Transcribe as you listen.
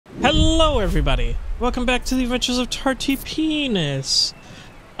Hello everybody! Welcome back to the Adventures of Tarty Penis.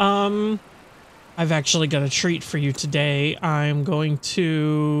 I've actually got a treat for you today. I'm going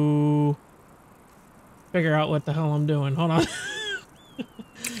to figure out what the hell I'm doing. Hold on.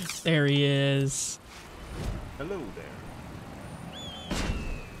 There he is. Hello there.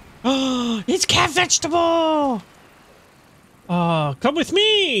 Oh, it's Cat Vegetable! Oh, come with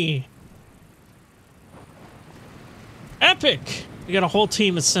me! Epic! We got a whole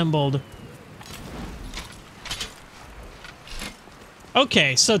team assembled.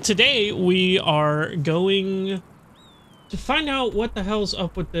 Okay, so today we are going to find out what the hell's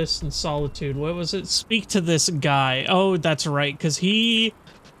up with this in Solitude. What was it? Speak to this guy. Oh, that's right, because he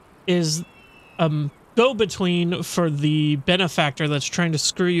is a go-between for the benefactor that's trying to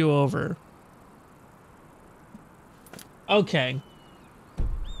screw you over. Okay.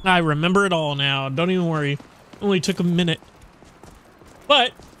 I remember it all now. Don't even worry. Only took a minute.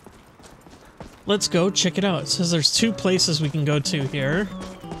 But let's go check it out. It says there's two places we can go to here.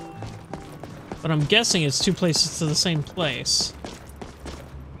 But I'm guessing it's two places to the same place.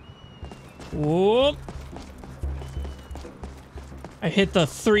 Whoop. I hit the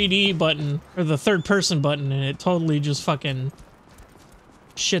 3D button, or the third person button, and it totally just fucking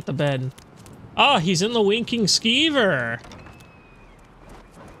shit the bed. Oh, he's in the Winking Skeever.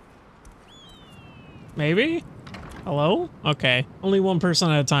 Maybe? Hello? Okay. Only one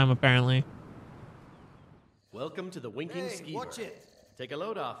person at a time, apparently. Welcome to the Winking Skeever. Watch it. Take a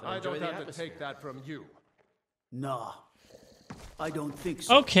load off and I enjoy don't the have to atmosphere. take that from you. Nah, I don't think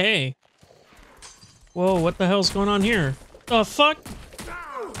so. Okay. Whoa, what the hell's going on here? The fuck?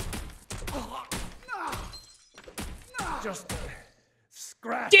 Just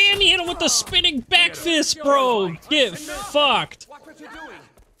scratch. Damn, he hit him with the spinning back fist, bro! Get fucked! Watch what you're doing.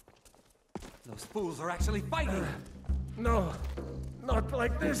 Those fools are actually fighting. No, not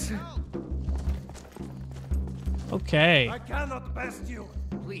like this. Okay. I cannot best you.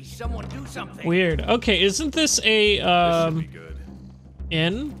 Please, someone do something. Weird. Okay, isn't this a, This should be good.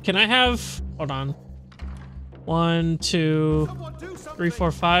 inn? Can I have... Hold on. 1, 2, Someone do something. 3,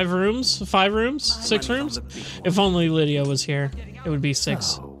 4, 5 rooms? 5 rooms? 6 rooms? If only Lydia was here, it would be 6.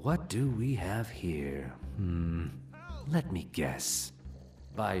 So, what do we have here? Let me guess.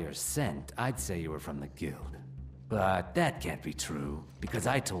 By your scent, I'd say you were from the guild. But that can't be true, because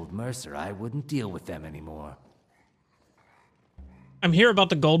I told Mercer I wouldn't deal with them anymore. I'm here about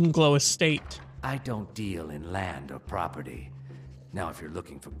the Golden Glow estate. I don't deal in land or property. Now, if you're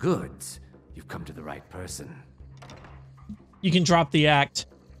looking for goods, you've come to the right person. You can drop the act.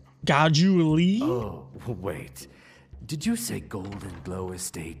 Gradually? Oh, wait. Did you say Golden Glow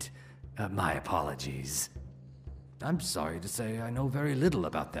Estate? My apologies. I'm sorry to say I know very little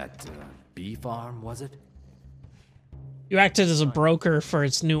about that bee farm, was it? You acted as a broker for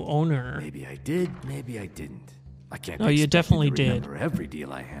its new owner. Maybe I did, maybe I didn't. I can't No, you expect definitely to did. remember every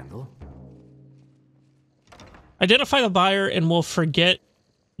deal I handle. Identify the buyer and we'll forget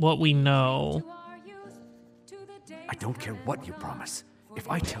what we know. I don't care what you promise. If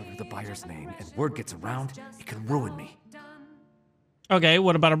I tell you the buyer's name and word gets around, it can ruin me. Okay,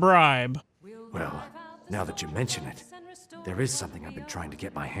 what about a bribe? Well, now that you mention it, there is something I've been trying to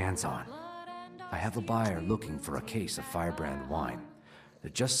get my hands on. I have a buyer looking for a case of Firebrand wine.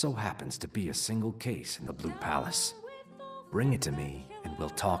 There just so happens to be a single case in the Blue Palace. Bring it to me, and we'll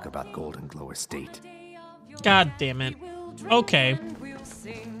talk about Golden Glow Estate. God damn it. Okay.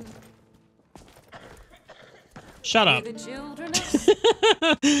 Shut up.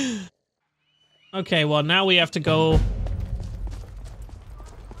 Okay, well now we have to go...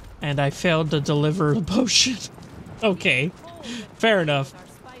 And I failed to deliver the potion. Okay. Fair enough.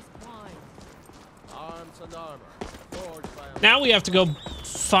 Arms and armor. Forged by a Now we have to go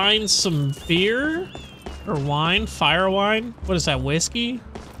find some beer? Or wine? Fire wine? What is that, whiskey?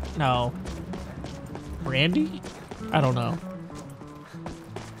 No. Brandy? I don't know.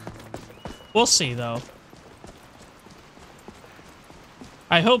 We'll see, though.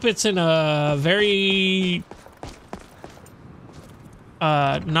 I hope it's in a very...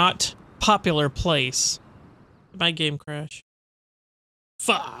 not popular place. Did my game crash?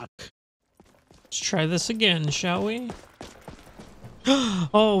 Fuck. Let's try this again, shall we?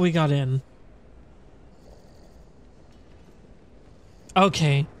 Oh, we got in.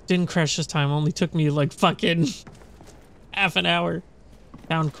 Okay, didn't crash this time. Only took me like fucking half an hour.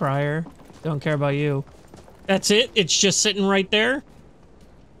 Town crier. Don't care about you. That's it? It's just sitting right there?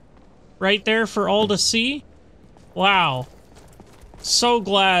 Right there for all to see? Wow. So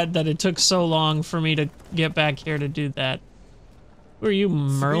glad that it took so long for me to get back here to do that. Who are you,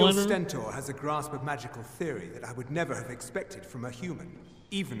 Merlin? Stentor has a grasp of magical theory that I would never have expected from a human.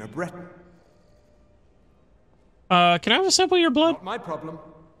 even a Breton. Can I have a sample of your blood? Not my problem.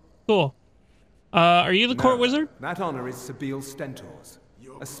 Cool. Are you the court wizard? That honor is Sabeel Stentor's.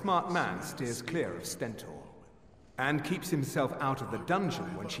 A smart man steers clear of Stentor, and keeps himself out of the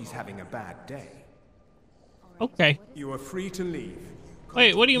dungeon when she's having a bad day. Okay. You are free to leave.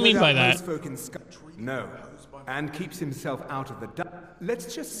 Wait, what do you mean by that? No, and keeps himself out of the dungeon.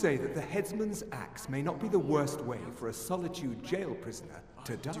 Let's just say that the headsman's axe may not be the worst way for a solitude jail prisoner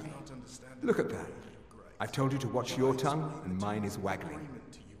to die. Look at that. I've told you to watch your tongue, and mine is waggling.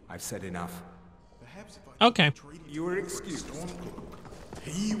 I've said enough. Okay. You are excused.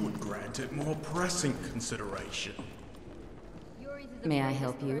 He would grant it more pressing consideration. May I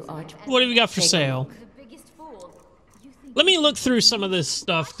help you, Arch? What have you got for sale? Let me look through some of this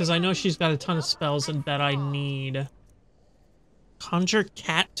stuff, because I know she's got a ton of spells that I need. Conjure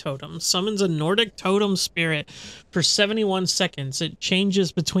Cat Totem. Summons a Nordic totem spirit for 71 seconds. It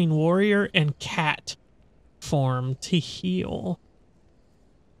changes between warrior and cat form to heal.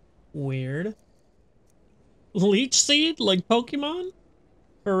 Weird. Leech Seed? Like Pokemon?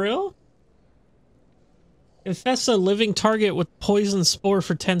 For real? Infests a living target with poison spore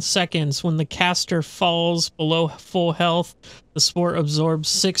for 10 seconds. When the caster falls below full health, the spore absorbs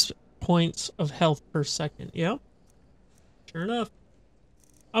 6 points of health per second. Yep. Sure enough.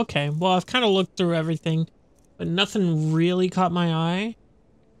 Okay, well, I've kind of looked through everything, but nothing really caught my eye.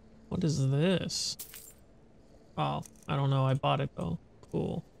 What is this? Oh, I don't know. I bought it, though.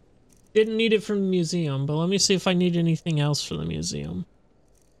 Cool. Didn't need it from the museum, but let me see if I need anything else for the museum.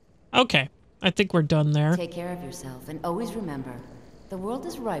 Okay. I think we're done there. Take care of yourself, and always remember, the world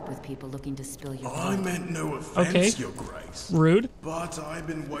is ripe with people looking to spill your blood. I meant no offense, Your Grace. Rude. But I've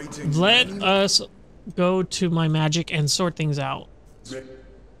been waiting. Let us go to my magic and sort things out.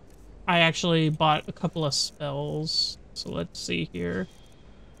 I actually bought a couple of spells, so let's see here.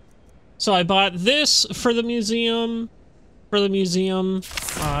 So I bought this for the museum. I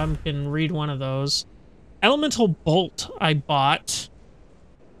can read one of those. Elemental Bolt I bought.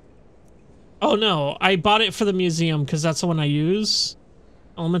 Oh no, I bought it for the museum because that's the one I use.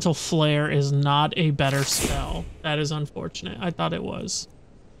 Elemental Flare is not a better spell. That is unfortunate. I thought it was.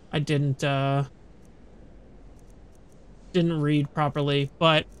 I didn't read properly,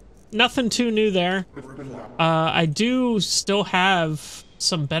 but nothing too new there. I do still have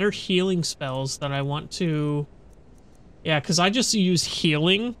some better healing spells that I want to... Yeah, because I just use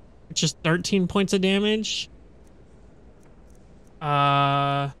healing, which is 13 points of damage.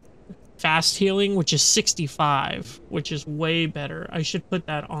 Fast healing, which is 65, which is way better. I should put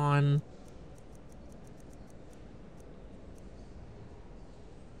that on.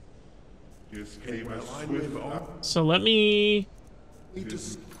 So let me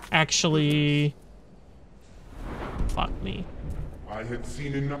actually... Fuck me. I had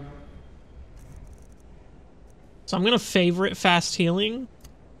seen enough. So I'm gonna favorite fast healing,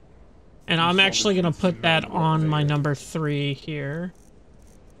 and I'm actually gonna put that on my number 3 here.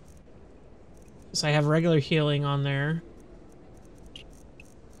 So I have regular healing on there.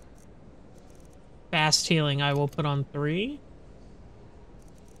 Fast healing I will put on 3.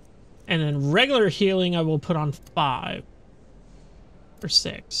 And then regular healing I will put on 5. Or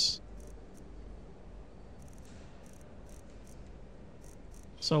 6.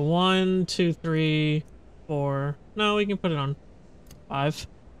 So 1, 2, 3, 4. No, we can put it on 5.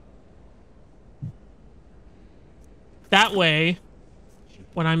 That way,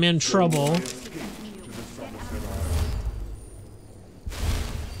 when I'm in trouble...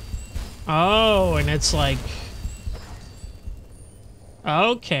 Oh, and it's like...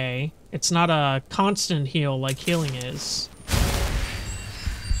 Okay. It's not a constant heal like healing is.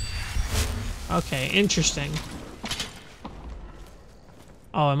 Okay, interesting.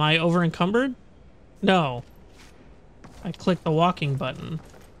 Oh, am I over encumbered? No. I clicked the walking button.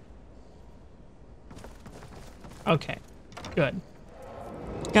 Okay, good.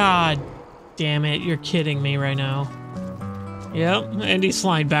 God damn it, you're kidding me right now. Yep, and he's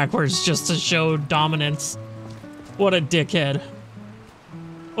flying backwards just to show dominance. What a dickhead.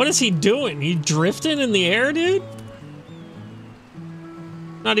 What is he doing? He drifting in the air, dude?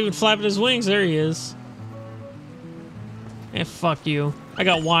 Not even flapping his wings. There he is. Eh, fuck you. I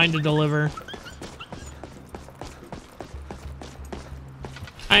got wine to deliver.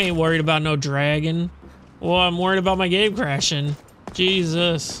 I ain't worried about no dragon. Well, I'm worried about my game crashing.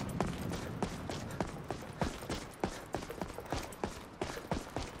 Jesus.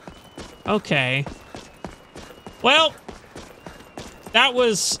 Okay. Well, that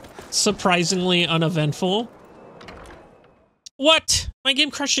was surprisingly uneventful. What? My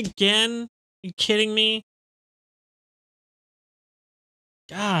game crashed again? Are you kidding me?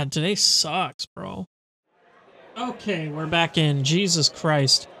 God, today sucks, bro. Okay, we're back in. Jesus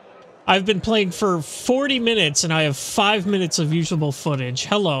Christ. I've been playing for 40 minutes and I have 5 minutes of usable footage.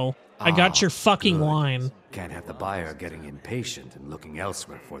 Hello. I got your fucking good. wine. Can't have the buyer getting impatient and looking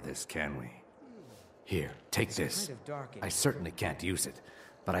elsewhere for this, can we? Here, take this. I certainly can't use it,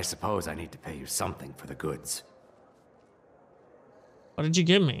 but I suppose I need to pay you something for the goods. What did you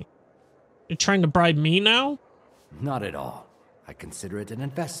give me? You're trying to bribe me now? Not at all. I consider it an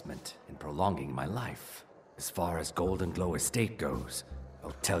investment in prolonging my life. As far as Golden Glow Estate goes,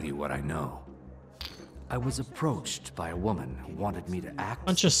 I'll tell you what I know. I was approached by a woman who wanted me to act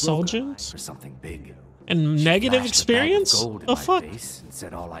Bunch of soldiers for something big. and negative experience. Gold in The my fuck? face and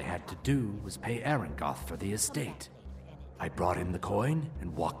said all I had to do was pay Arengoth for the estate. I brought him the coin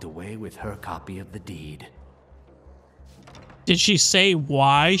and walked away with her copy of the deed. Did she say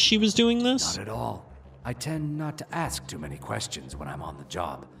why she was doing this? Not at all. I tend not to ask too many questions when I'm on the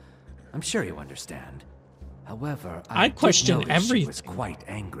job. I'm sure you understand. However, I did question notice everything. She was quite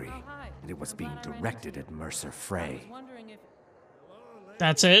angry, and it was being directed at Mercer Frey.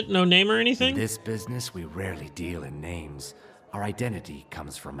 That's it? No name or anything? In this business, we rarely deal in names. Our identity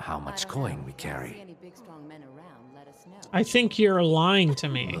comes from how much coin we carry. I think you're lying to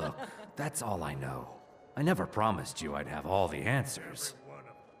me. Look, that's all I know. I never promised you I'd have all the answers.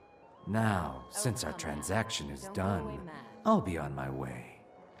 Now, since our transaction is done, I'll be on my way.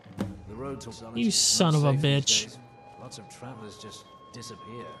 You son of a bitch. Lots of travelers just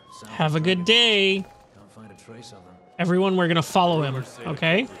disappear. Have a good day. Can't find a trace of them. Everyone, we're gonna follow him,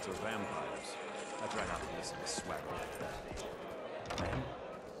 okay?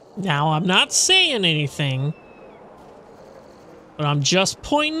 Now, I'm not saying anything, but I'm just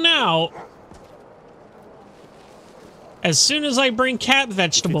pointing out, as soon as I bring Cat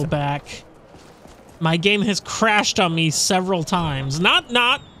Vegetable back, my game has crashed on me several times.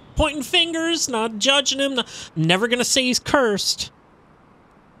 Not pointing fingers, not judging him. Never gonna say he's cursed.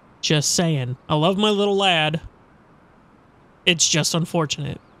 Just saying. I love my little lad. It's just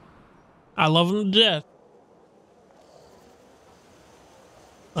unfortunate. I love him to death.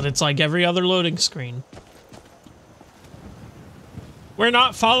 But it's like every other loading screen. We're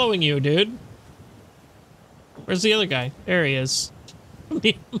not following you, dude. Where's the other guy? There he is.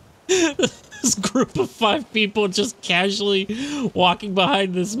 This group of 5 people just casually walking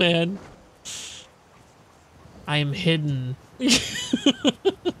behind this man. I am hidden.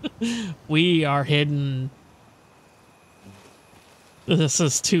 We are hidden. This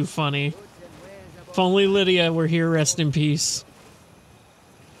is too funny. If only Lydia were here, rest in peace.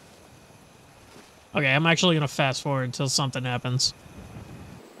 Okay, I'm actually gonna fast forward until something happens.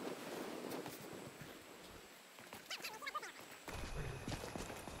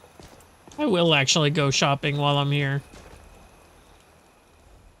 I will actually go shopping while I'm here.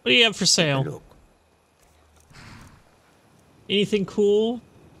 What do you have for sale? Anything cool?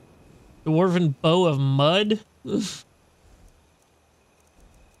 Dwarven bow of mud?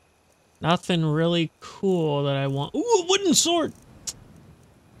 Nothing really cool that I want. Ooh, a wooden sword!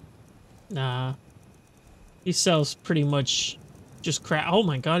 Nah. He sells pretty much just crap. Oh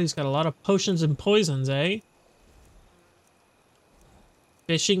my god, he's got a lot of potions and poisons, eh?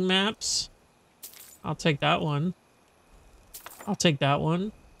 Fishing maps. I'll take that one. I'll take that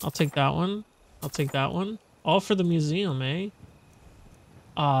one. I'll take that one. I'll take that one. All for the museum, eh?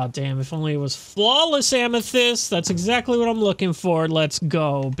 Aw, damn, if only it was flawless amethyst. That's exactly what I'm looking for. Let's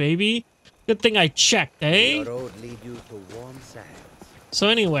go, baby. Good thing I checked, eh? So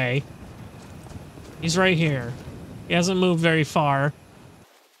anyway, he's right here. He hasn't moved very far.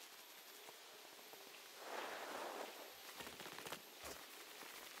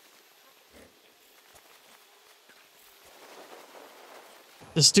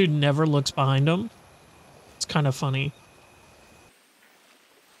 This dude never looks behind him. It's kind of funny.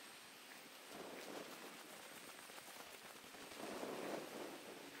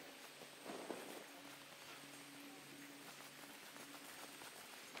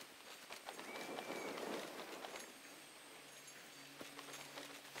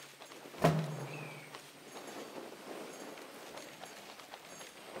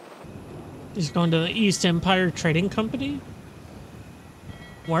 He's going to the East Empire Trading Company?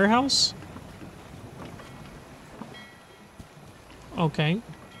 Warehouse? Okay.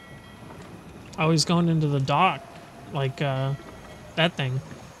 Oh, he's going into the dock. Like, that thing.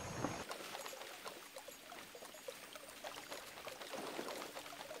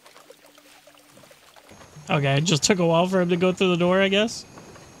 Okay, it just took a while for him to go through the door, I guess.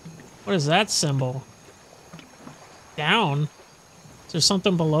 What is that symbol? Down? Is there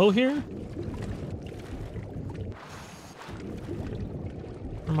something below here?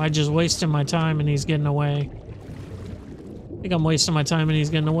 Or am I just wasting my time and he's getting away? I think I'm wasting my time and he's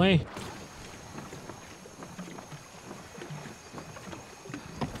getting away.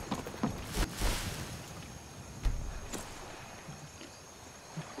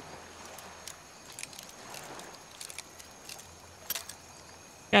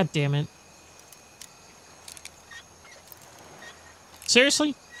 God damn it.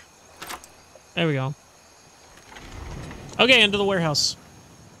 Seriously? There we go. Okay, into the warehouse.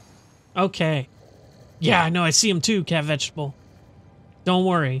 Okay. Yeah, I know, I see him too, Cat Vegetable. Don't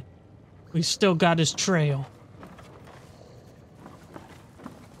worry. We still got his trail.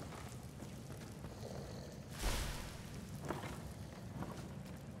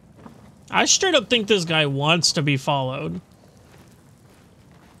 I straight up think this guy wants to be followed.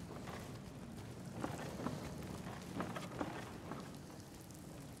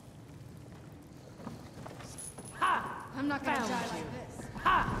 I'm not gonna die like this.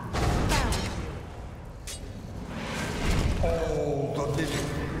 Ha! All the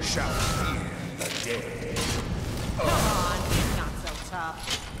living shall fear the dead. Come on, it's not so tough.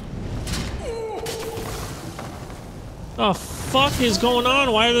 The fuck is going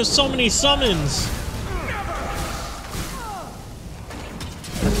on? Why are there so many summons?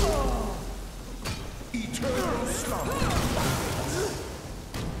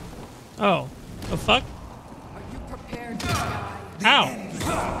 Oh, the fuck? Are you prepared to die? Ow!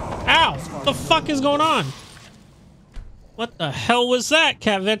 Ow! The fuck is going on? What the hell was that,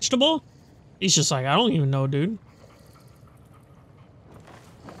 Cat Vegetable? He's just like, I don't even know, dude.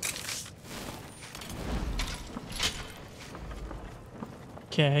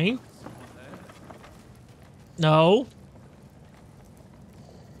 Okay. No.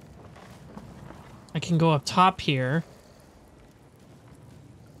 I can go up top here.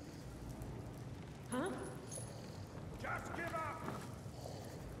 Huh? Just give up.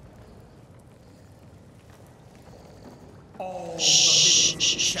 Shh,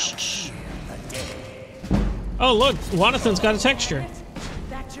 shh, shh, shh. Oh, look, Jonathan's got a texture.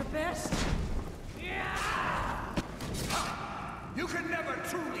 That's your best? You can never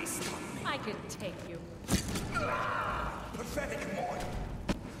truly stop me. I could take you. Pathetic mortal.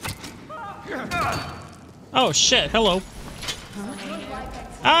 Oh shit, hello.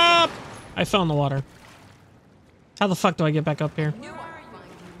 Ah! I fell in the water. How the fuck do I get back up here?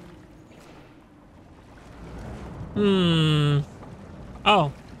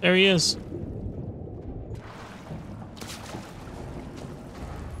 Oh, there he is.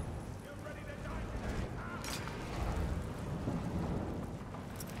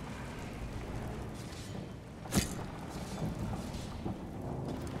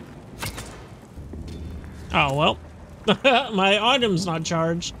 Oh, well. My item's not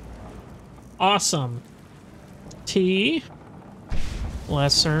charged. Awesome. T.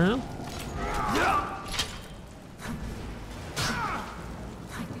 Lesser.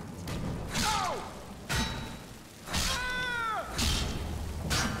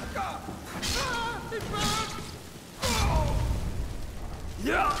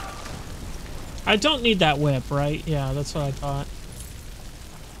 I don't need that whip, right? Yeah, that's what I thought.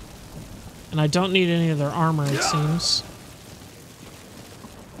 And I don't need any of their armor, it seems.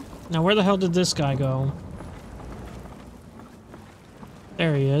 Now, where the hell did this guy go?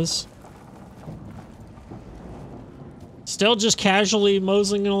 There he is. Still just casually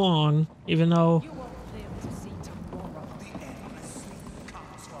moseying along, even though... You won't live to see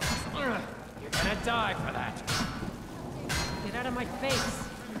tomorrow. You're gonna die for that. Get out of my face.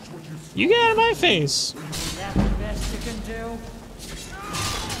 You get out of my face! Is that the best you can do?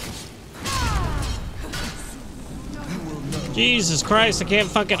 Jesus Christ, I can't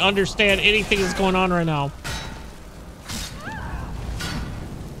fucking understand anything that's going on right now.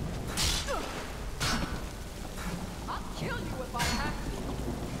 I'll kill you if I have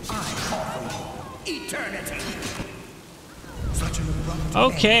to. Eternity. Such an abrupt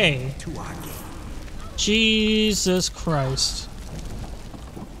Okay. end to our game. Jesus Christ.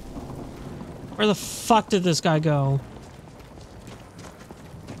 Where the fuck did this guy go?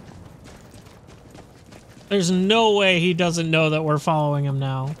 There's no way he doesn't know that we're following him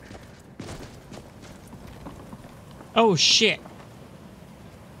now. Oh, shit.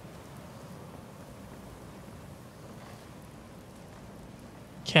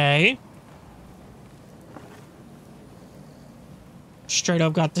 Okay. Straight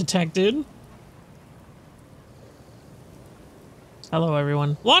up got detected. Hello,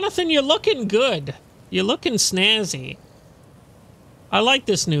 everyone. Jonathan, you're looking good. You're looking snazzy. I like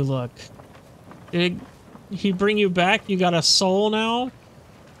this new look. Did he bring you back? You got a soul now?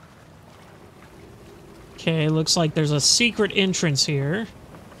 Okay, looks like there's a secret entrance here.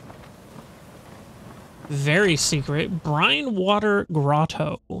 Very secret. Brine Water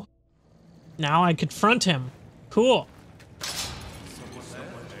Grotto. Now I confront him. Cool.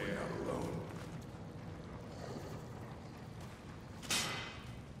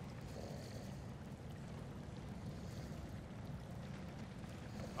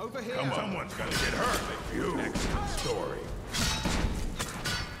 Over here. Come on. Someone's gonna get hurt. You. Excellent story.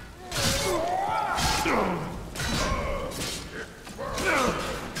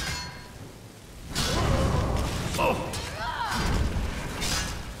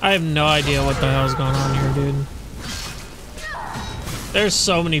 I have no idea what the hell's going on here, dude. There's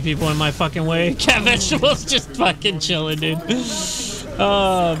so many people in my fucking way. Cat Vegetable's just fucking chilling, dude.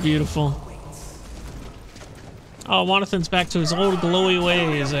 Oh, beautiful. Oh, Jonathan's back to his old glowy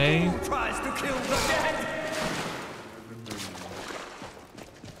ways, eh? Tries to kill the dead.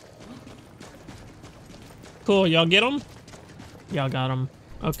 Cool, y'all get him? Y'all got him.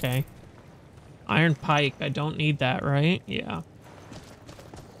 Okay. Iron pike, I don't need that, right? Yeah.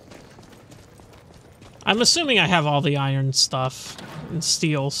 I'm assuming I have all the iron stuff and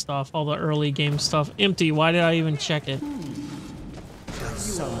steel stuff, all the early game stuff. Empty, why did I even check it?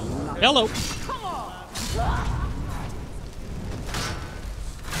 Hello.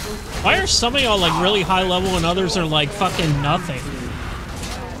 Why are some of y'all like really high level and others are like fucking nothing?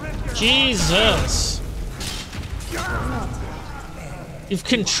 Jesus. You've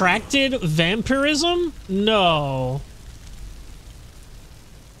contracted vampirism? No.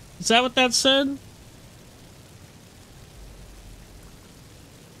 Is that what that said?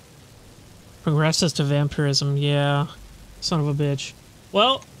 Progresses to vampirism, yeah. Son of a bitch.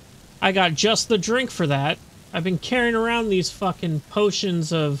 Well, I got just the drink for that. I've been carrying around these fucking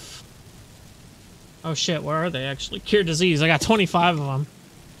potions of... Oh shit, where are they actually? Cure disease. I got 25 of them.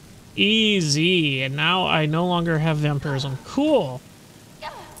 Easy. And now I no longer have vampirism. Cool.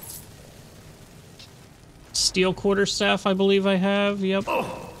 Steel quarterstaff, I believe I have. Yep.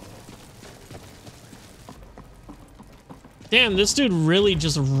 Damn, this dude really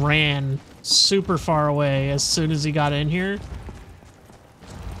just ran super far away as soon as he got in here.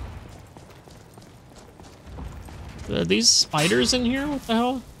 Are these spiders in here? What the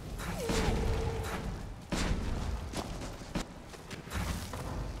hell?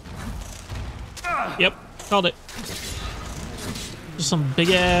 Yep, called it. Just some big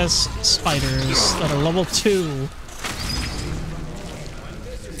ass spiders that are level 2.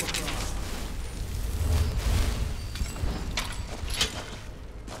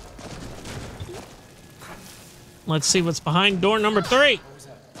 Let's see what's behind door number 3.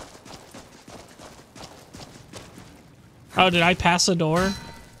 Oh, did I pass a door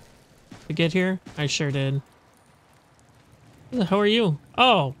to get here? I sure did. Who the hell are you?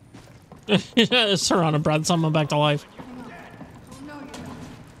 Oh. Serrano brought someone back to life.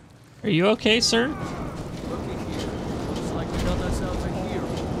 Are you okay, sir?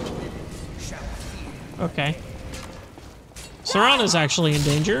 Okay. Serrano's actually in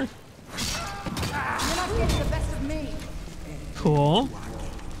danger. Cool.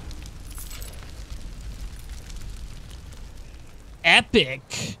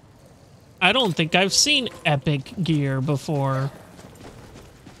 Epic. I don't think I've seen epic gear before.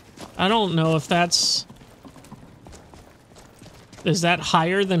 I don't know if that's... Is that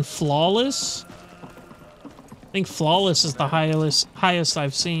higher than flawless? I think flawless is the highest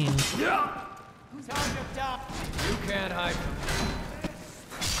I've seen. You can't hide.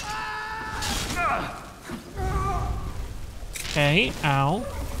 Okay, ow.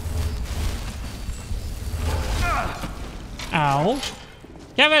 Ow.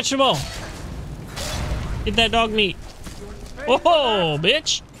 Cat vegetable! Get that dog meat. Whoa,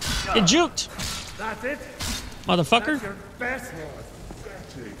 bitch! Get juked! That's it. Motherfucker. That's your best one.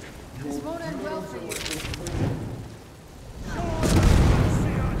 This won't end well for you.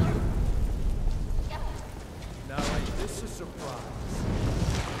 Now, ain't this a surprise?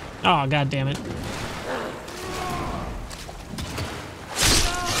 Oh, god damn it.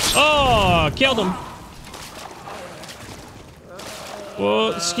 Oh, killed him.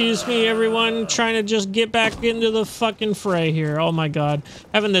 Well, excuse me, everyone. Trying to just get back into the fucking fray here. Oh my god.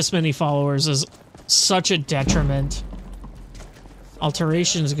 Having this many followers is such a detriment.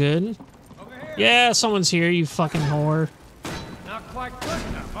 Alteration's good. Yeah, someone's here, you fucking whore. Not quite good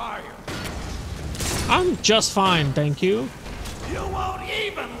enough, are you? I'm just fine, thank you. You won't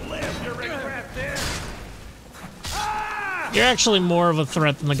even live to regret this. You're actually more of a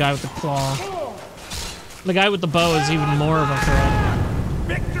threat than the guy with the claw. The guy with the bow is even more of a threat.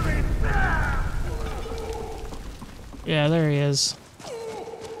 Victory. Yeah, there he is.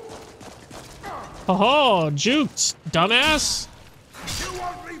 Oh, juked, dumbass. You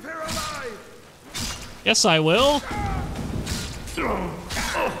won't leave here alive. Yes, I will. They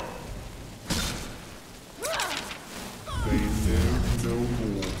live no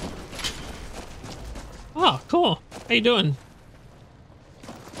more. Oh, cool. How you doing?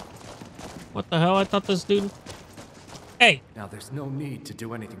 What the hell? I thought this dude... Hey! Now, there's no need to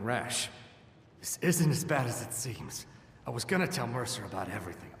do anything rash. This isn't as bad as it seems. I was gonna tell Mercer about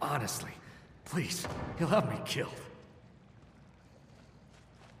everything, honestly. Please, he'll have me killed.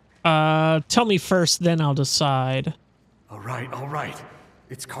 Tell me first, then I'll decide. All right.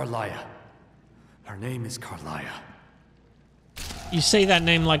 It's Karliah. Her name is Karliah. You say that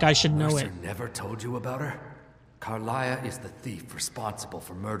name like I should know Mercer it. never told you about her? Karliah is the thief responsible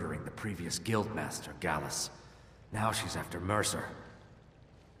for murdering the previous guildmaster, Gallus. Now she's after Mercer.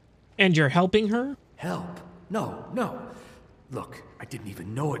 And you're helping her? Help? No. Look, I didn't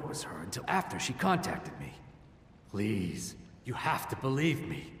even know it was her until after she contacted me. Please, you have to believe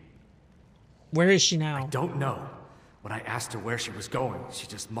me. Where is she now? I don't know. When I asked her where she was going, she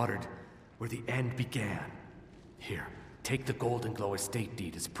just muttered, "Where the end began." Here, take the Golden Glow estate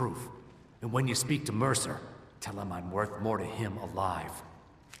deed as proof. And when you speak to Mercer, tell him I'm worth more to him alive.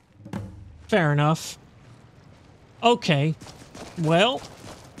 Fair enough. Okay. Well.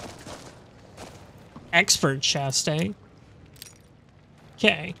 Expert chest, eh?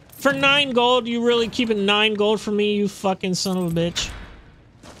 Okay. For 9 gold, you really keeping 9 gold for me, you fucking son of a bitch?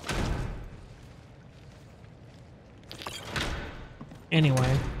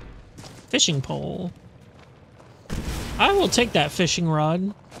 Anyway. Fishing pole. I will take that fishing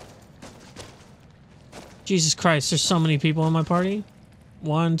rod. Jesus Christ, there's so many people in my party.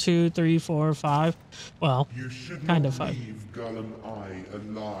 1, 2, 3, 4, 5. Well, kind of 5. Leave Gulum-Ei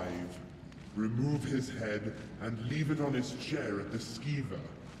alive. Remove his head and leave it on his chair at the skeever.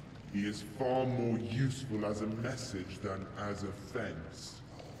 He is far more useful as a message than as a fence.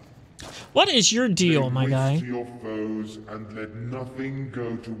 What is your deal, my guy? To your foes and let nothing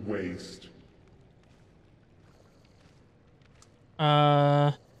go to waste.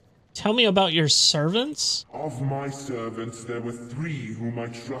 Tell me about your servants? Of my servants, there were 3 whom I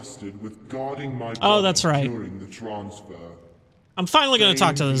trusted with guarding my that's right. during the transfer. I'm finally gonna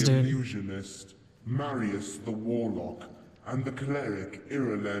talk to this dude. The illusionist, Marius the warlock, and the cleric,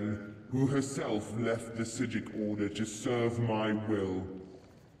 Irulen, who herself left the Sigic Order to serve my will.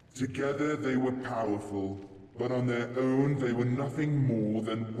 Together they were powerful, but on their own they were nothing more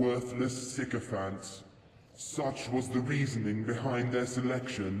than worthless sycophants. Such was the reasoning behind their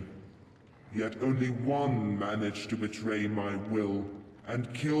selection. Yet only one managed to betray my will,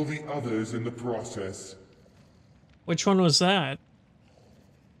 and kill the others in the process. Which one was that?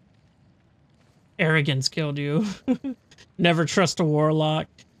 Arrogance killed you. Never trust a warlock.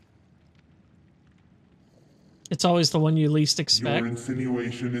 It's always the one you least expect. Your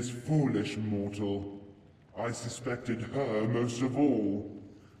insinuation is foolish, mortal. I suspected her most of all,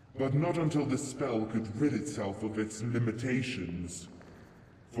 but not until the spell could rid itself of its limitations.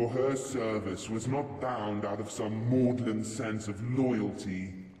 For her service was not bound out of some maudlin sense of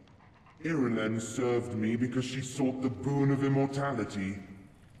loyalty. Irulen served me because she sought the boon of immortality.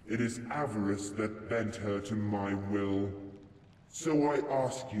 It is avarice that bent her to my will. So I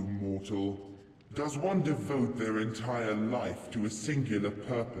ask you, mortal, does one devote their entire life to a singular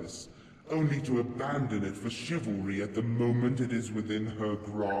purpose, only to abandon it for chivalry at the moment it is within her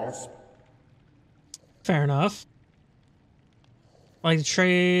grasp? Fair enough. Like to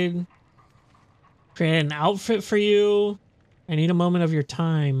trade... create an outfit for you. I need a moment of your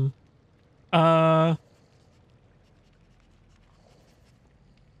time. I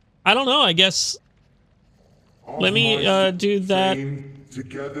don't know, I guess... Let me do that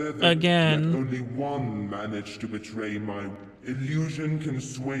together, again. Only one managed to betray my... Illusion can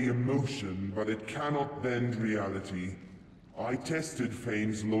sway emotion, but it cannot bend reality. I tested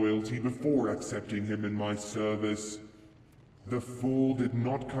Fane's loyalty before accepting him in my service. The fool did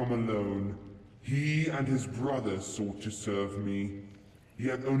not come alone. He and his brother sought to serve me.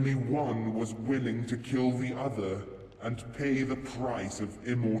 Yet only one was willing to kill the other and pay the price of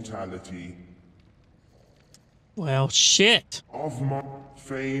immortality. Well, shit. Of my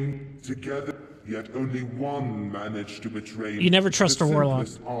Fane, together, yet only one managed to betray me. You never trust a warlock.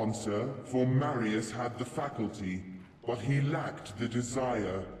 The simplest answer, for Marius had the faculty, but he lacked the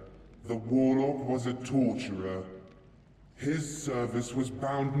desire. The warlock was a torturer. His service was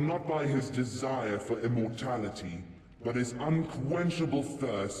bound not by his desire for immortality, but his unquenchable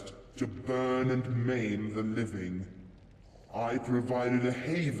thirst to burn and maim the living. I provided a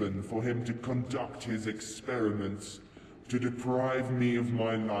haven for him to conduct his experiments. To deprive me of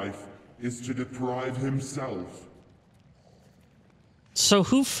my life is to deprive himself. So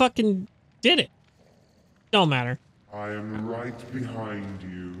who fucking did it? Don't matter. I am right behind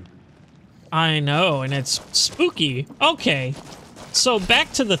you. I know, and it's spooky. Okay, so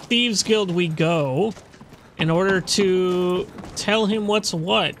back to the Thieves Guild we go in order to tell him what's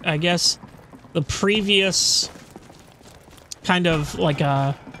what. I guess the previous kind of like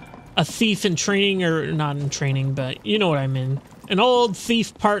a thief in training, or not in training, but you know what I mean. An old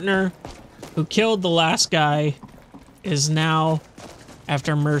thief partner who killed the last guy is now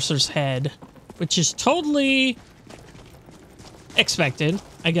after Mercer's head, which is totally expected,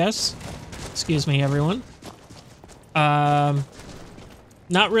 I guess. Excuse me, everyone. Not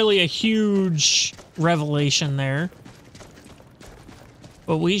really a huge revelation there,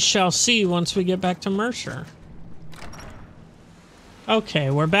 but we shall see once we get back to Mercer. Okay,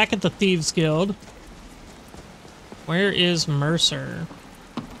 we're back at the Thieves Guild. Where is Mercer?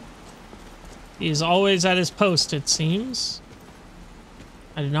 He's always at his post, it seems.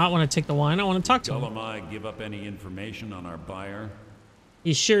 I do not want to take the wine. I want to talk to him. Gulum-Ei give up any information on our buyer?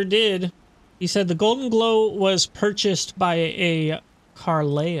 He sure did. He said the Golden Glow was purchased by a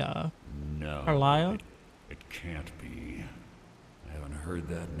Karliah. No. Karliah? It can't be. I haven't heard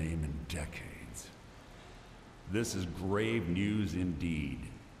that name in decades. This is grave news indeed.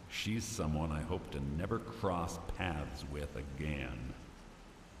 She's someone I hope to never cross paths with again.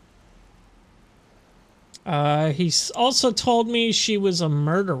 He's also told me she was a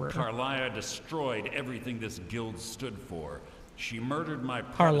murderer. Karliah destroyed everything this guild stood for. She murdered my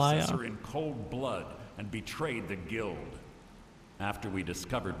Karliah. predecessor in cold blood and betrayed the guild. After we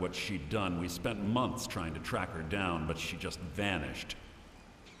discovered what she'd done, we spent months trying to track her down, but she just vanished.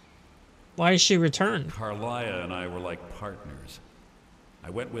 Why is she returned? Karliah and I were like partners.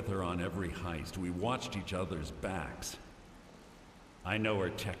 I went with her on every heist. We watched each other's backs. I know her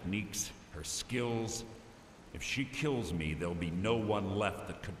techniques, her skills. If she kills me, there'll be no one left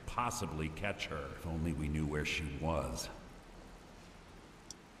that could possibly catch her. If only we knew where she was.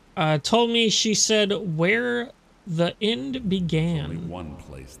 Told me she said where the end began. There's only one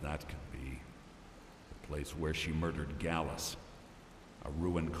place that could be. The place where she murdered Gallus. A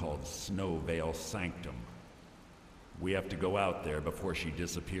ruin called Snow Veil Sanctum. We have to go out there before she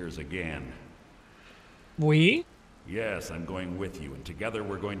disappears again. We? Yes, I'm going with you, and together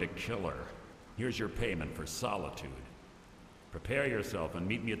we're going to kill her. Here's your payment for solitude. Prepare yourself and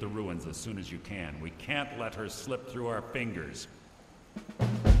meet me at the ruins as soon as you can. We can't let her slip through our fingers.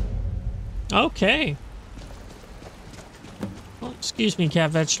 Okay. Oh, excuse me, cat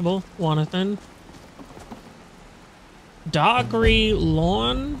vegetable. Wanathan. Dogry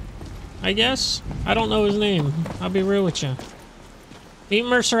Lawn, I guess? I don't know his name. I'll be real with you. Meet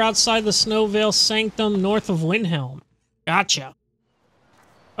Mercer outside the Snow Veil Sanctum north of Windhelm. Gotcha.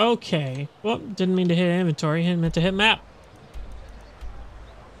 Okay. Well, didn't mean to hit inventory. Meant to hit map.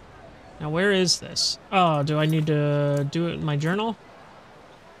 Now, where is this? Oh, do I need to do it in my journal?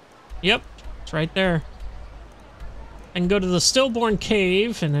 Yep. It's right there. I can go to the Stillborn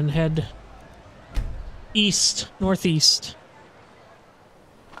Cave and then head east, northeast.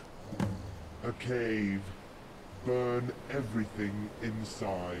 A cave. Burn everything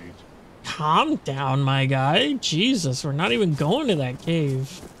inside. Calm down, my guy. Jesus, we're not even going to that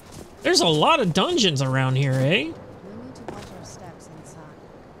cave. There's a lot of dungeons around here, eh? We need to watch our steps inside.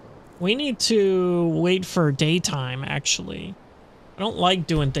 We need to wait for daytime, actually. I don't like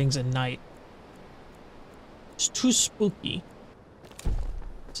doing things at night. It's too spooky.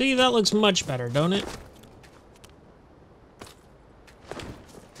 See, that looks much better, don't it?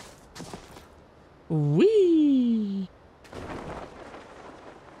 Whee!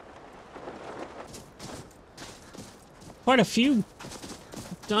 Quite a few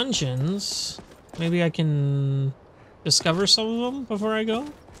dungeons. Maybe I can discover some of them before I go.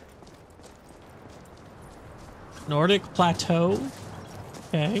 Nordic Plateau.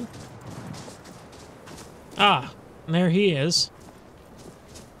 Okay. Ah, and there he is.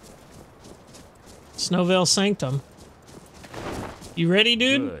 Snowveil Sanctum. You ready,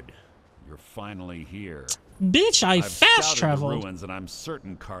 dude? Good. You're finally here. Bitch, I've fast scouted traveled. the ruins, and I'm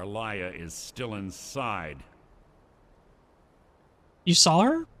certain Karliah is still inside. You saw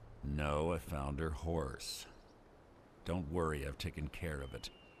her? No, I found her horse. Don't worry, I've taken care of it.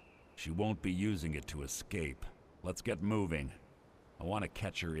 She won't be using it to escape. Let's get moving. I want to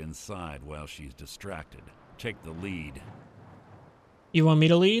catch her inside while she's distracted. Take the lead. You want me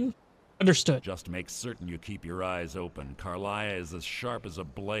to lead? Understood. Just make certain you keep your eyes open. Karliah is as sharp as a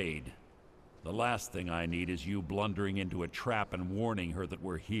blade. The last thing I need is you blundering into a trap and warning her that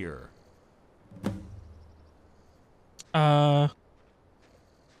we're here. How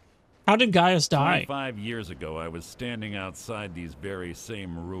did Gaius die? 25 years ago, I was standing outside these very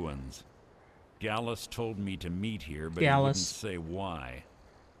same ruins. Gallus told me to meet here, but he wouldn't say why.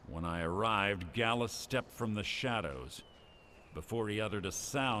 When I arrived, Gallus stepped from the shadows. Before he uttered a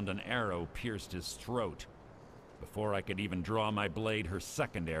sound, an arrow pierced his throat. Before I could even draw my blade, her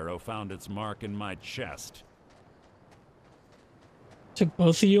second arrow found its mark in my chest. Took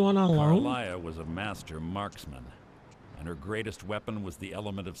both of you on alone? Karliah was a master marksman, and her greatest weapon was the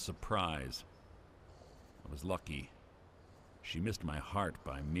element of surprise. I was lucky. She missed my heart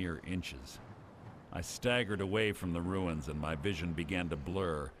by mere inches. I staggered away from the ruins and my vision began to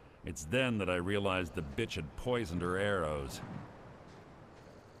blur. It's then that I realized the bitch had poisoned her arrows.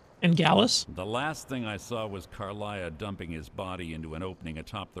 And Gallus? The last thing I saw was Karliah dumping his body into an opening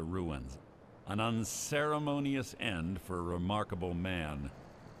atop the ruins. An unceremonious end for a remarkable man.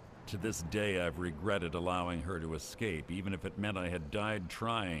 To this day I've regretted allowing her to escape, even if it meant I had died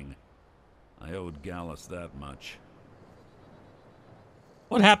trying. I owed Gallus that much.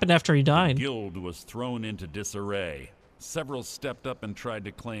 What happened after he died? The guild was thrown into disarray. Several stepped up and tried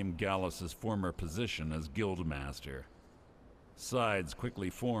to claim Gallus's former position as guildmaster. Sides quickly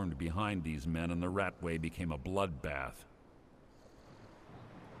formed behind these men, and the Ratway became a bloodbath.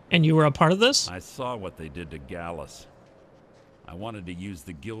 And you were a part of this? I saw what they did to Gallus. I wanted to use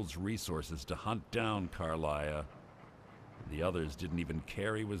the guild's resources to hunt down Karliah. The others didn't even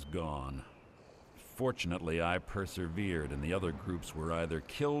care he was gone. Fortunately, I persevered, and the other groups were either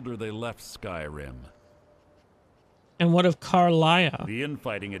killed or they left Skyrim. And what of Karliah? The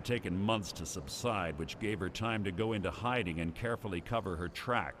infighting had taken months to subside, which gave her time to go into hiding and carefully cover her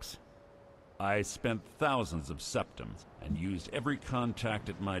tracks. I spent thousands of septims and used every contact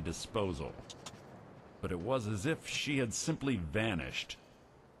at my disposal. But it was as if she had simply vanished.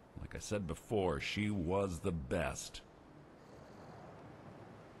 Like I said before, she was the best.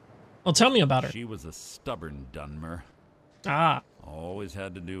 Well, tell me about her. She was a stubborn Dunmer. Ah. Always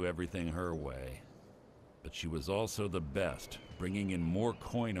had to do everything her way. But she was also the best, bringing in more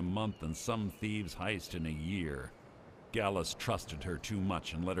coin a month than some thieves heist in a year. Gallus trusted her too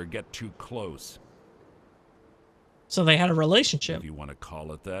much and let her get too close. So they had a relationship. If you want to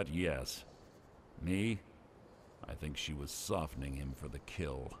call it that, yes. Me? I think she was softening him for the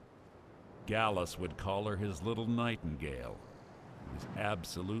kill. Gallus would call her his little nightingale. He was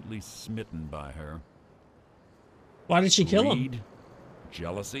absolutely smitten by her. Why did she kill him? Greed?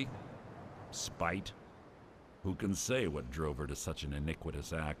 Jealousy? Spite? Who can say what drove her to such an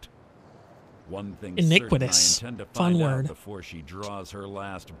iniquitous act? One thing iniquitous. certain, I intend to find out before she draws her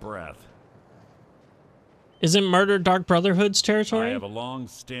last breath. Isn't murder Dark Brotherhood's territory? I have a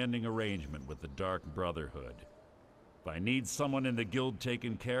long-standing arrangement with the Dark Brotherhood. If I need someone in the guild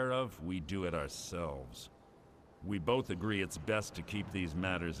taken care of, we do it ourselves. We both agree it's best to keep these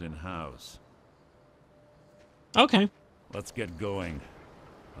matters in-house. Okay. Let's get going.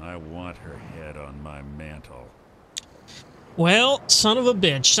 I want her head on my mantle. Well, son of a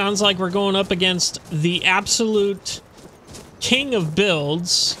bitch. Sounds like we're going up against the absolute king of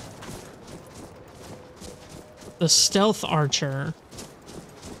builds. The stealth archer.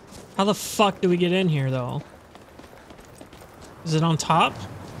 How the fuck do we get in here, though? Is it on top?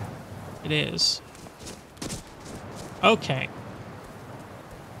 It is. Okay.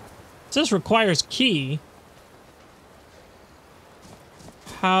 It says requires key.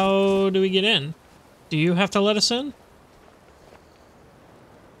 How do we get in? Do you have to let us in?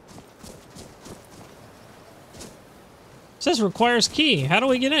 It says requires key. How do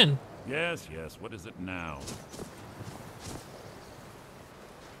we get in? Yes, yes. What is it now?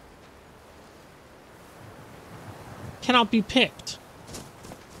 Cannot be picked.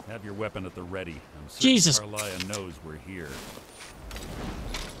 Have your weapon at the ready. I'm certain Jesus. Karliah knows we're here.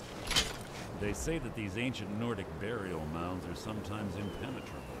 They say that these ancient Nordic burial mounds are sometimes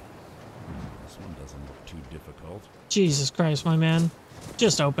impenetrable. This one doesn't look too difficult. Jesus Christ, my man.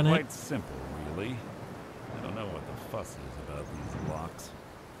 Just open it. Quite simple, really. I don't know what the fuss is about these locks.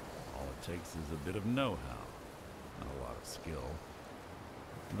 All it takes is a bit of know-how and a lot of skill.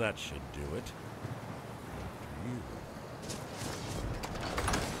 That should do it. After you.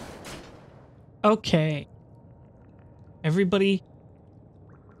 Okay. Everybody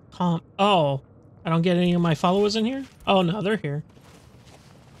calm. Oh, I don't get any of my followers in here? Oh, no, they're here.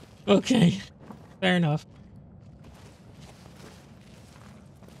 Okay. Fair enough.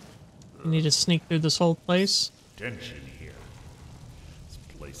 I need to sneak through this whole place. Tension here. This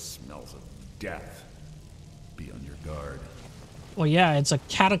place smells of death. Be on your guard. Well, yeah, it's a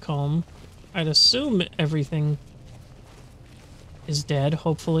catacomb. I'd assume everything is dead,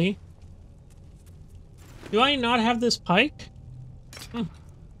 hopefully. Do I not have this pike?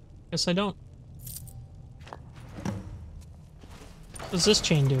 Guess I don't. What does this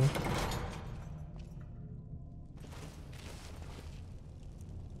chain do?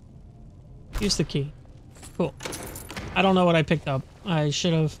 Use the key. Cool. I don't know what I picked up. I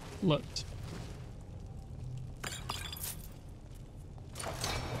should have looked.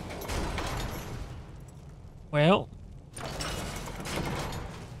 Well.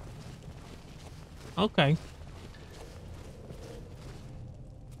 Okay.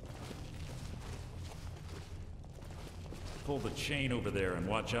 Pull the chain over there and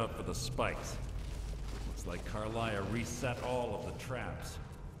watch out for the spikes. Looks like Karliah reset all of the traps.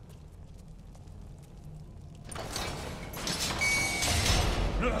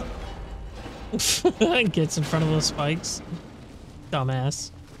 Gets in front of those spikes. Dumbass.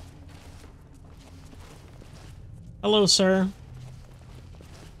 Hello, sir.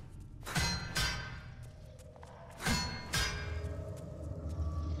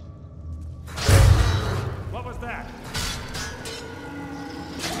 What was that?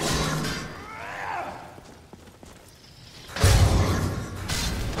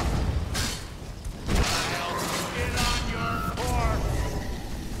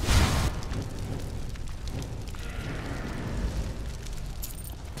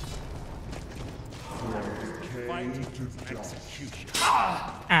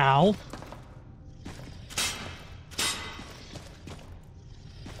 Ow.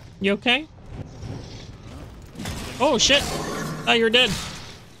 You okay? Oh shit! Oh, you're dead.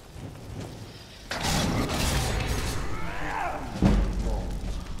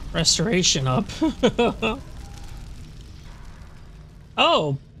 Restoration up.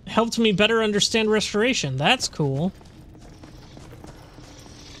 Oh, helped me better understand restoration. That's cool.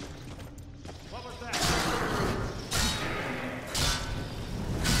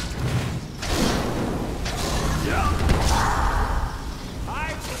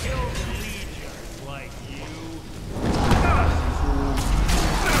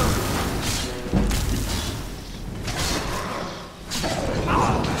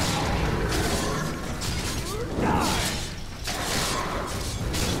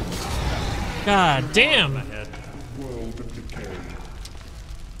 God damn!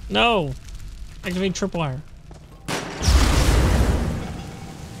 No! Activate tripwire.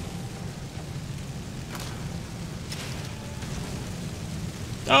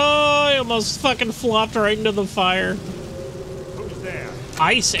 Oh, I almost fucking flopped right into the fire. Who's there?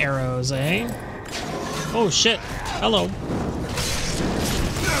 Ice arrows, eh? Oh shit. Hello.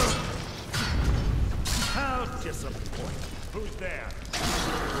 How disappointing. Who's there?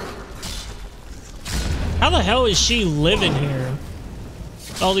 How the hell is she living here?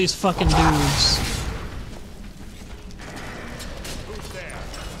 All these fucking dudes.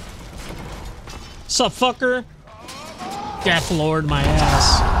 Sup, fucker? Death Lord my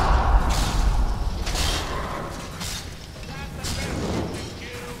ass.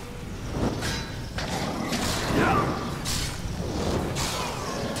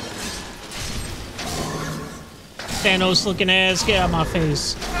 Thanos looking ass, get out of my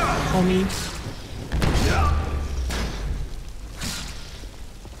face, homie.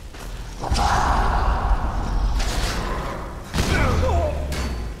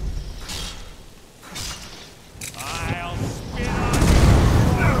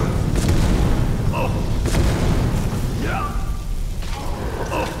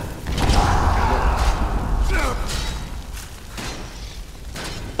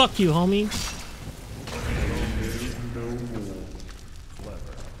 Fuck you, homie. No more. Clever.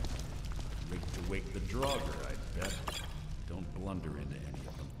 Rigged to wake the Draugr, I bet. Don't blunder into any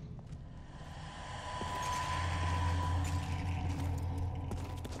of them.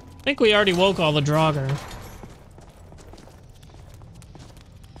 I think we already woke all the Draugr.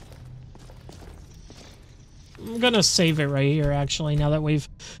 I'm gonna save it right here, actually, now that we've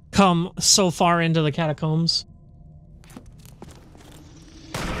come so far into the catacombs.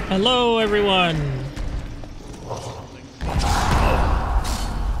 Hello, everyone!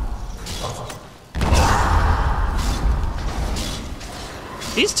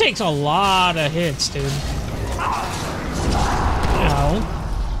 These takes a lot of hits, dude. Ow.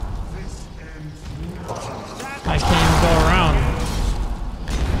 I can't even go around.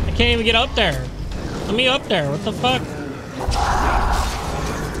 I can't even get up there. Let me up there. What the fuck?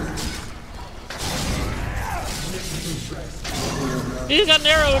 He's got an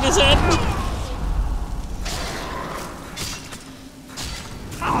arrow in his head.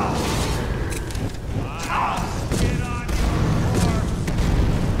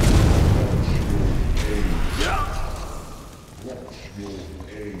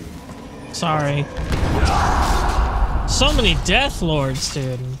 Sorry. So many Death Lords,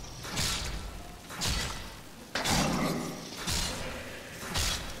 dude.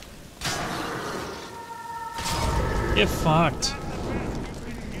 Get fucked.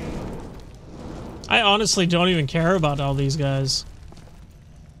 I honestly don't even care about all these guys.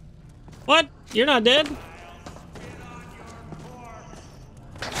 What? You're not dead?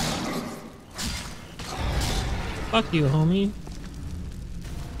 Fuck you, homie.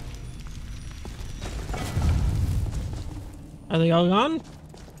 Are they all gone?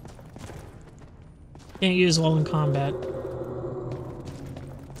 Can't use while in combat.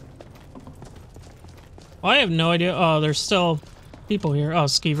 Well, I have no idea. Oh, there's still people here. Oh,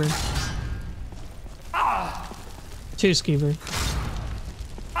 Skeever. 2 Skeever.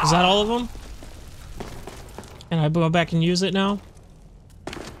 Is that all of them? Can I go back and use it now?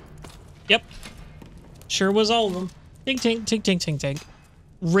 Yep. Sure was all of them. Tink, tink, tink, tink, tink, tink.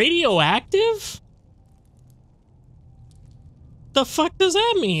 Radioactive? The fuck does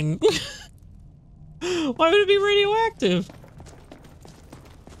that mean? Why would it be radioactive?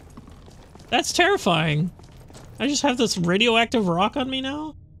 That's terrifying. I just have this radioactive rock on me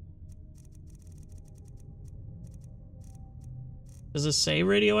now? Does it say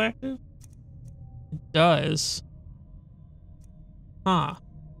radioactive? It does. Huh.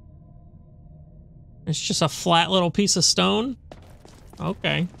 It's just a flat little piece of stone?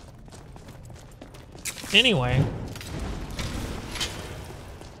 Okay. Anyway.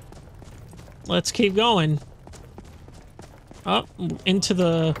 Let's keep going. Up into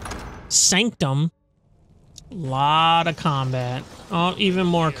the sanctum. Lot of combat. Oh, even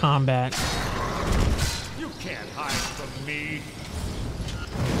more combat. You can't hide from me.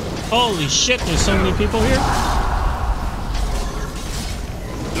 Holy shit, there's so many people here.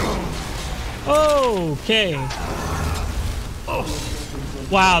 Okay.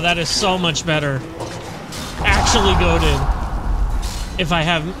 Wow, that is so much better. Actually goated. If I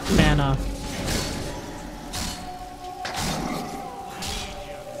have mana.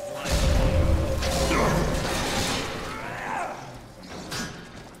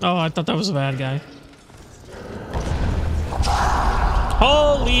 Oh, I thought that was a bad guy.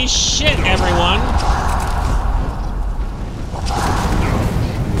 Holy shit, everyone!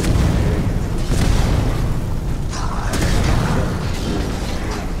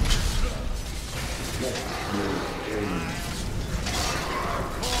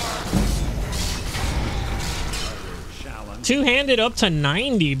 Two-handed up to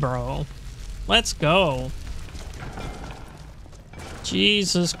 90, bro. Let's go.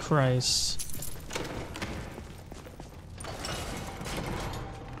 Jesus Christ.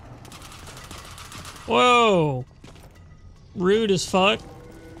 Whoa. Rude as fuck.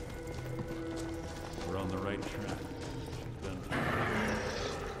 We're on the right track.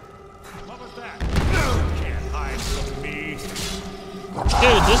 What was that? You can't hide from me.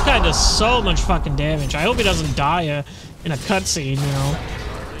 Dude, this guy does so much fucking damage. I hope he doesn't die in a cutscene, you know.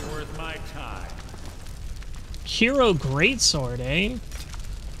 Hardly worth my time. Hero Greatsword, eh?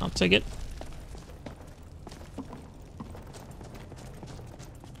 I'll take it.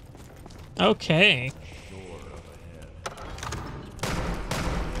 Okay.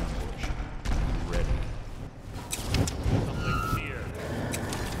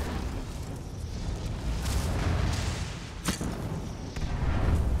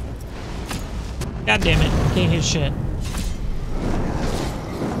 God damn it, can't hit shit.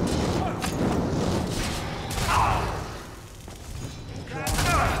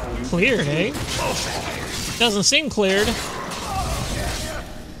 Cleared, eh? Doesn't seem cleared.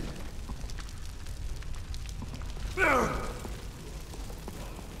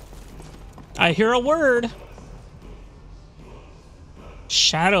 I hear a word.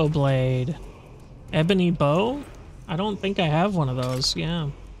 Shadow Blade. Ebony Bow? I don't think I have one of those, yeah.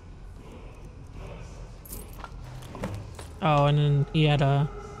 Oh, and then he had a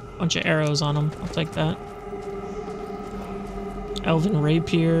bunch of arrows on him. I'll take that. Elven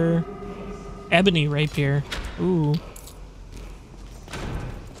Rapier. Ebony Rapier. Ooh.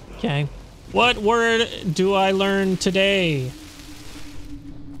 Okay. What word do I learn today?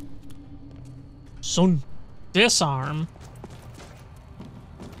 Son. Disarm.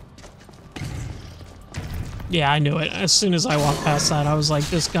 Yeah, I knew it. As soon as I walked past that, I was like,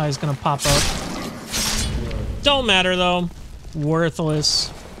 this guy's gonna pop up. Don't matter, though.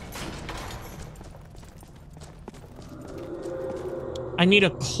 Worthless. I need a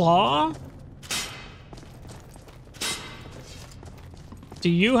claw? Do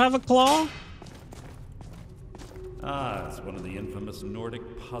you have a claw? Ah, it's one of the infamous Nordic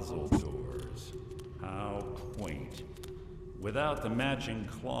puzzle doors. How quaint. Without the matching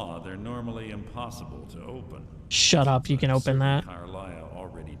claw, they're normally impossible to open. Shut up, you can open that. Karliah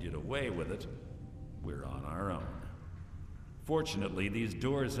already did away with it. We're on our own. Fortunately, these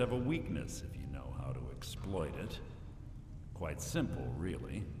doors have a weakness if you know how to exploit it. Quite simple,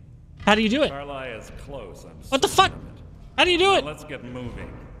 really. How do you do it? Karliah is close. What the fuck? How do you do it? Let's get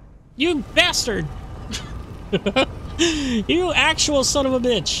moving. You bastard! You actual son of a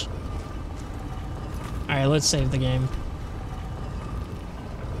bitch. Alright, let's save the game.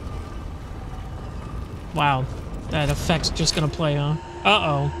 Wow. That effect's just gonna play, huh?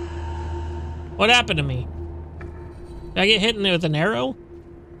 Uh-oh. What happened to me? Did I get hit with an arrow?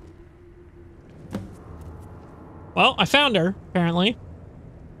 Well, I found her, apparently.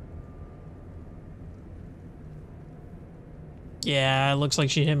 Yeah, it looks like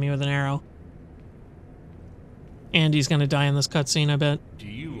she hit me with an arrow. Andy's gonna die in this cutscene, I bet. Do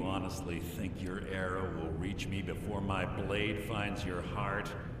you honestly think your arrow will reach me before my blade finds your heart?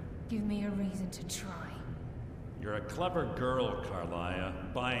 Give me a reason to try. You're a clever girl, Karliah.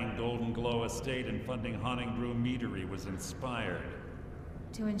 Buying Golden Glow Estate and funding Haunting Brew Meadery was inspired.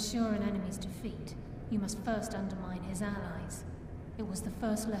 To ensure an enemy's defeat, you must first undermine his allies. It was the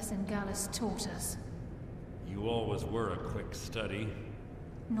first lesson Gallus taught us. You always were a quick study.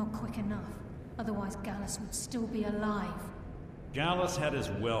 Not quick enough. Otherwise Gallus would still be alive. Gallus had his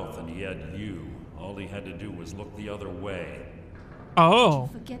wealth and he had you. All he had to do was look the other way. Oh.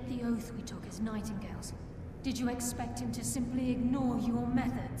 Did you forget the oath we took as Nightingales? Did you expect him to simply ignore your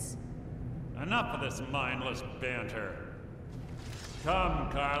methods? Enough of this mindless banter.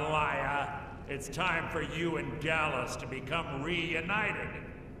 Come, Karliah. It's time for you and Gallus to become reunited.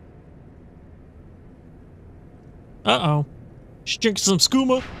 Uh-oh. She drinking some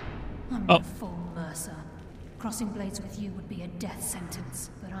skooma. I'm no fool, Mercer. Crossing blades with you would be a death sentence,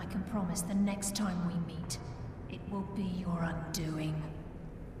 but I can promise the next time we meet, it will be your undoing.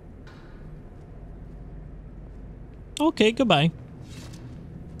 Okay, goodbye.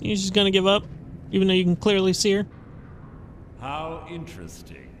 You're just gonna give up, even though you can clearly see her? How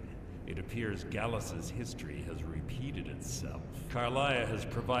interesting. It appears Gallus's history has repeated itself. Karliah has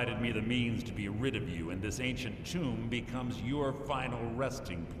provided me the means to be rid of you, and this ancient tomb becomes your final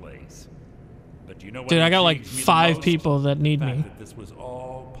resting place. But do you know what? Dude, I got like intrigues me the 5 most? people that need The fact me. that this was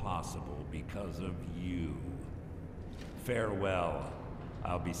all possible because of you. Farewell.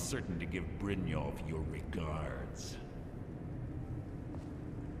 I'll be certain to give Brynjolf your regards.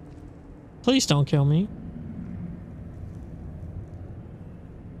 Please don't kill me.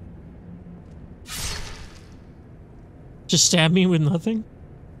 Just stab me with nothing?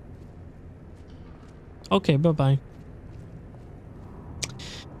 Okay, bye-bye.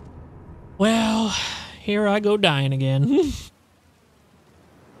 Well, here I go dying again.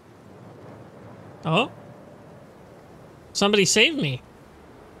 Oh. Somebody saved me.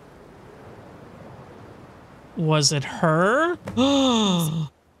 Was it her?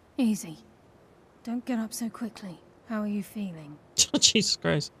 Easy. Don't get up so quickly. How are you feeling? Jesus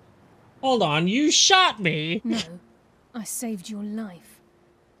Christ. Hold on, you shot me! No. I saved your life.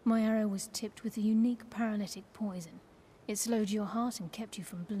 My arrow was tipped with a unique paralytic poison. It slowed your heart and kept you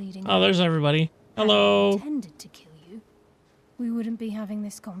from bleeding. Oh, there's everybody. Hello. Had I intended to kill you, we wouldn't be having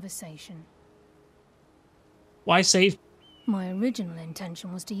this conversation. Why save? My original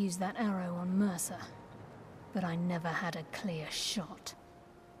intention was to use that arrow on Mercer, but I never had a clear shot.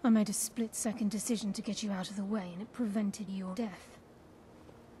 I made a split-second decision to get you out of the way, and it prevented your death.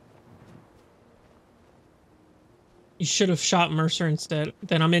 You should have shot Mercer instead.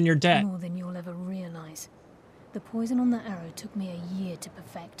 Then I'm in your debt. More than you'll ever realize. The poison on that arrow took me a year to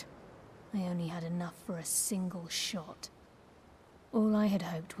perfect. I only had enough for a single shot. All I had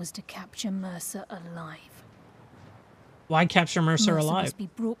hoped was to capture Mercer alive. Why capture Mercer alive? Must be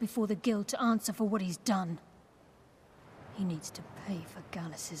brought before the guild to answer for what he's done. He needs to pay for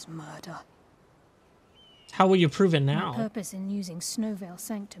Gallus's murder. How will you prove it now? My purpose in using Snowveil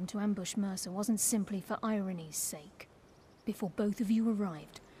Sanctum to ambush Mercer wasn't simply for irony's sake. Before both of you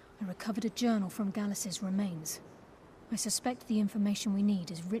arrived, I recovered a journal from Gallus's remains. I suspect the information we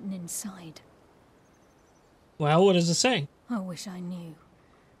need is written inside. Well, what does it say? I wish I knew.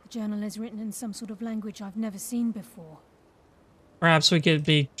 The journal is written in some sort of language I've never seen before. Perhaps we could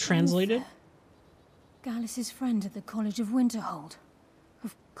be translated? Gallus's friend at the College of Winterhold.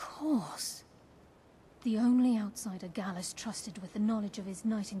 Of course. The only outsider Gallus trusted with the knowledge of his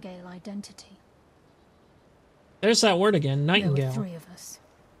Nightingale identity. There's that word again, Nightingale. There were 3 of us.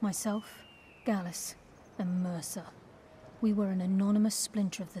 Myself, Gallus, and Mercer. We were an anonymous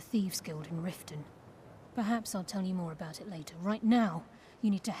splinter of the Thieves Guild in Riften. Perhaps I'll tell you more about it later. Right now, you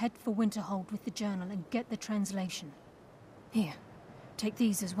need to head for Winterhold with the journal and get the translation. Here, take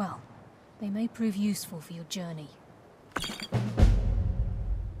these as well. They may prove useful for your journey.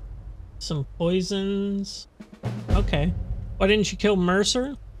 Some poisons. Okay. Why didn't you kill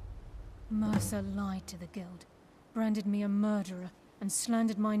Mercer? Mercer lied to the guild, branded me a murderer, and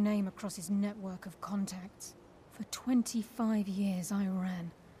slandered my name across his network of contacts. For 25 years I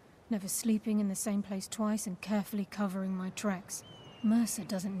ran, never sleeping in the same place twice and carefully covering my tracks. Mercer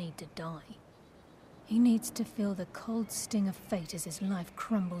doesn't need to die. He needs to feel the cold sting of fate as his life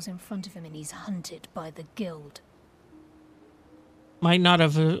crumbles in front of him and he's hunted by the Guild. Might not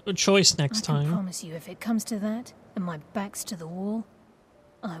have a choice next time. I promise you, if it comes to that, and my back's to the wall,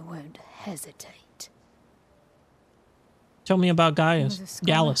 I won't hesitate. Tell me about Gaius.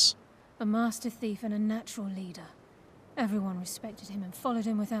 Gallus. A master thief and a natural leader. Everyone respected him and followed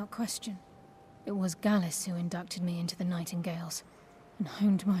him without question. It was Gallus who inducted me into the Nightingales and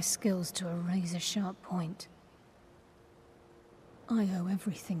honed my skills to a razor-sharp point. I owe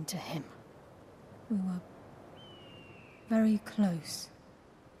everything to him. We were very close.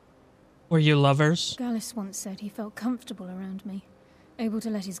 Were you lovers? Gallus once said he felt comfortable around me, able to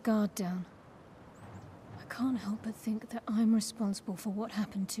let his guard down. I can't help but think that I'm responsible for what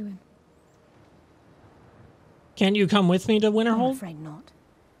happened to him. Can you come with me to Winterhold? I'm afraid not.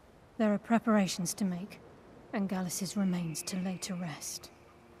 There are preparations to make, and Gallus's remains to lay to rest.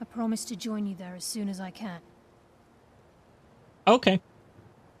 I promise to join you there as soon as I can. Okay.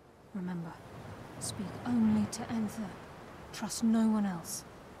 Remember, speak only to Anther. Trust no one else.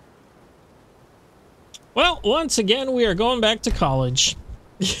 Well, once again, we are going back to college.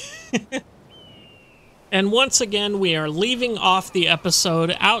 And once again, we are leaving off the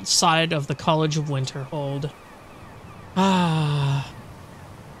episode outside of the College of Winterhold. Ah.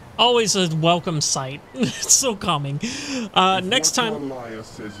 Always a welcome sight. It's so calming. Next time... What Karliah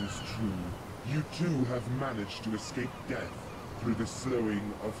says is true, you too have managed to escape death through the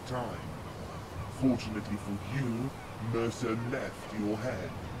slowing of time. Fortunately for you, Mercer left your head.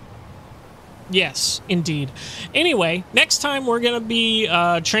 Yes, indeed. Anyway, next time we're going to be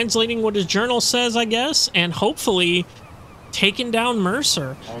translating what his journal says, I guess, and hopefully taking down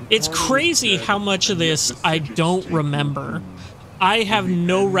Mercer. It's crazy how much of this I don't remember. I have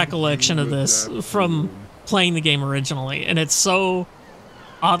no recollection of this from playing the game originally, and it's so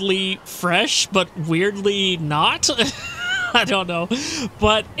oddly fresh, but weirdly not. I don't know.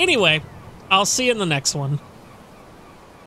 But anyway, I'll see you in the next one.